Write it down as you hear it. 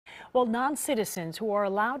Well, non-citizens who are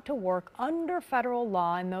allowed to work under federal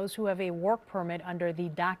law and those who have a work permit under the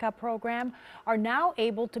DACA program are now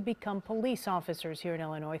able to become police officers here in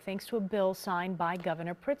Illinois, thanks to a bill signed by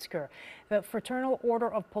Governor Pritzker. The Fraternal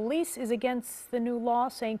Order of Police is against the new law,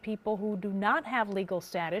 saying people who do not have legal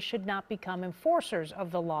status should not become enforcers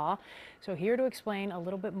of the law. So here to explain a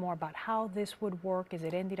little bit more about how this would work is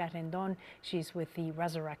Erendira Rendon. She's with the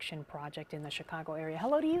Resurrection Project in the Chicago area.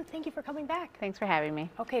 Hello to you. Thank you for coming back. Thanks for having me.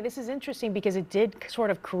 Okay, this is interesting because it did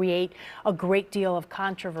sort of create a great deal of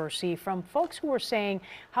controversy from folks who were saying,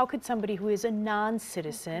 how could somebody who is a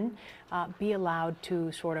non-citizen be allowed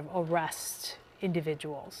to sort of arrest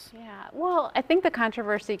individuals? Yeah, well, I think the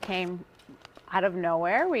controversy came out of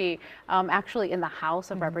nowhere. We actually in the House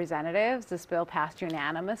of Representatives, this bill passed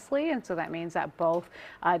unanimously, and so that means that both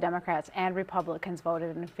Democrats and Republicans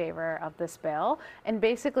voted in favor of this bill. And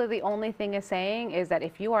basically the only thing it's saying is that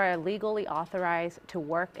if you are legally authorized to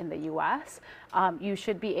work in the U.S., you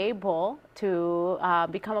should be able to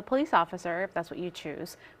become a police officer if that's what you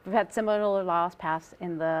choose. We've had similar laws passed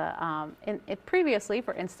in the previously,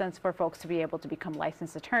 for instance, for folks to be able to become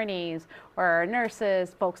licensed attorneys or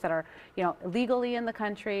nurses, folks that are, legally in the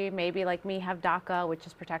country, maybe like me, have DACA, which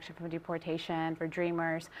is protection from deportation for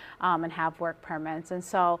dreamers, and have work permits. And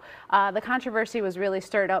so the controversy was really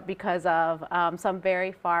stirred up because of some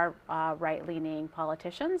very far right-leaning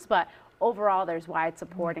politicians, but overall there's wide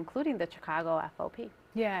support, including the Chicago FOP.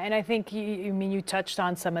 Yeah, and I think you touched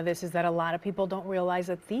on some of this, is that a lot of people don't realize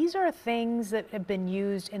that these are things that have been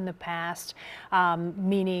used in the past,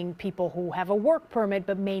 meaning people who have a work permit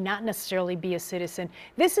but may not necessarily be a citizen.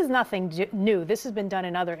 This is nothing new. This has been done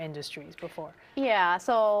in other industries before. Yeah,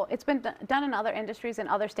 so it's been done in other industries, and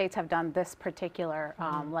other states have done this particular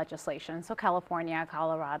legislation. So California,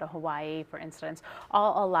 Colorado, Hawaii, for instance,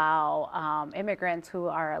 all allow immigrants who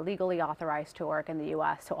are legally authorized to work in the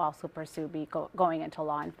U.S. to also pursue going into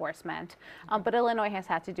law enforcement. But Illinois has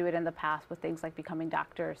had to do it in the past with things like becoming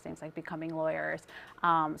doctors, things like becoming lawyers,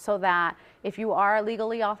 so that if you are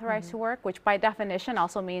legally authorized to work, which by definition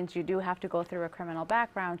also means you do have to go through a criminal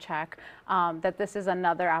background check, that this is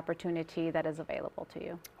another opportunity that is available to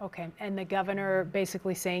you. Okay, and the governor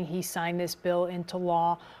basically saying he signed this bill into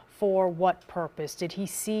law for what purpose? Did he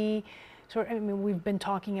see we've been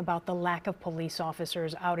talking about the lack of police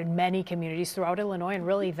officers out in many communities throughout Illinois and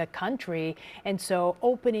really the country. And so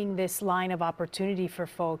opening this line of opportunity for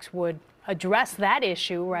folks would address that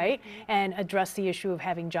issue, right? And address the issue of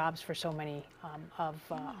having jobs for so many of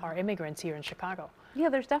our immigrants here in Chicago. Yeah,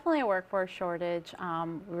 there's definitely a workforce shortage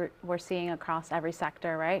we're seeing across every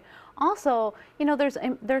sector, right? Also,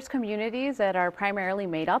 there's communities that are primarily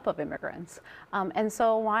made up of immigrants. And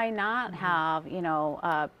so why not have,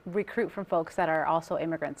 recruit from folks that are also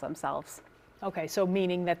immigrants themselves? Okay, so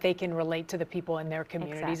meaning that they can relate to the people in their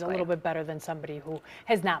communities a little bit better than somebody who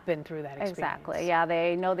has not been through that experience. Exactly, yeah,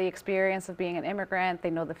 they know the experience of being an immigrant,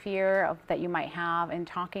 they know the fear that you might have in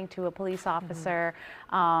talking to a police officer,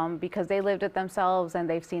 because they lived it themselves and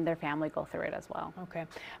they've seen their family go through it as well. Okay,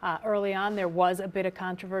 early on there was a bit of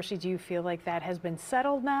controversy. Do you feel like that has been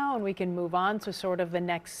settled now and we can move on to sort of the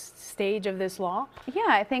next stage of this law? Yeah,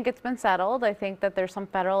 I think it's been settled. I think that there's some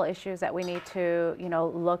federal issues that we need to,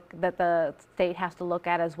 that the state has to look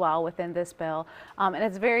at as well within this bill. And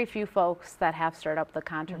it's very few folks that have stirred up the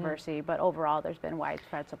controversy, but overall there's been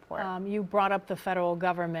widespread support. You brought up the federal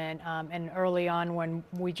government, and early on when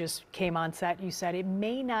we just came on set, you said it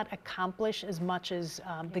may not accomplish as much as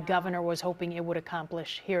the governor was hoping it would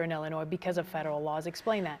accomplish here in Illinois because of federal laws.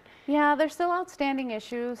 Explain that. Yeah, there's still outstanding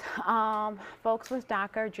issues. Folks with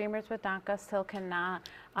DACA, dreamers with DACA, still cannot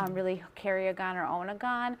really carry a gun or own a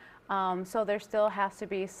gun. So there still has to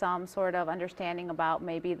be some sort of understanding about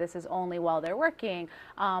maybe this is only while they're working,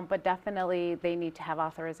 but definitely they need to have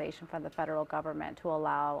authorization from the federal government to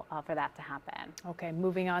allow for that to happen. Okay,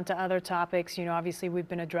 moving on to other topics, obviously we've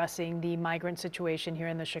been addressing the migrant situation here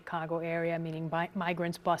in the Chicago area, meaning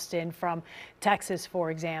migrants bust in from Texas, for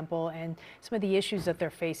example, and some of the issues that they're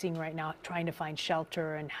facing right now, trying to find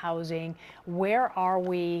shelter and housing. Where are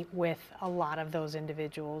we with a lot of those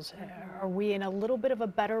individuals? Are we in a little bit of a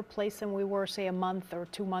better place than we were, say, a month or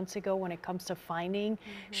 2 months ago when it comes to finding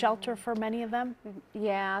shelter for many of them?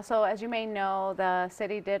 Yeah, so as you may know, the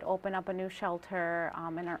city did open up a new shelter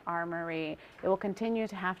in our armory. It will continue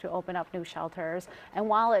to have to open up new shelters. And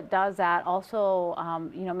while it does that, also,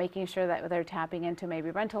 making sure that they're tapping into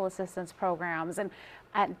maybe rental assistance programs. And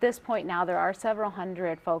at this point now, there are several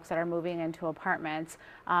hundred folks that are moving into apartments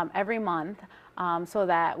every month. so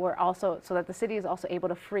that the city is also able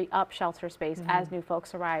to free up shelter space as new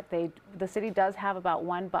folks arrive. The city does have about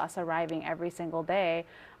one bus arriving every single day,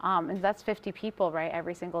 and that's 50 people, right,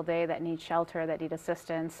 every single day that need shelter, that need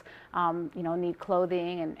assistance, need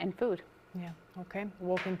clothing and food. Yeah, okay.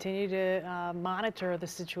 We'll continue to monitor the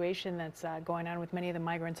situation that's going on with many of the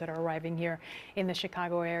migrants that are arriving here in the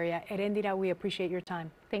Chicago area. Erendira, we appreciate your time.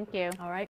 Thank you. All right.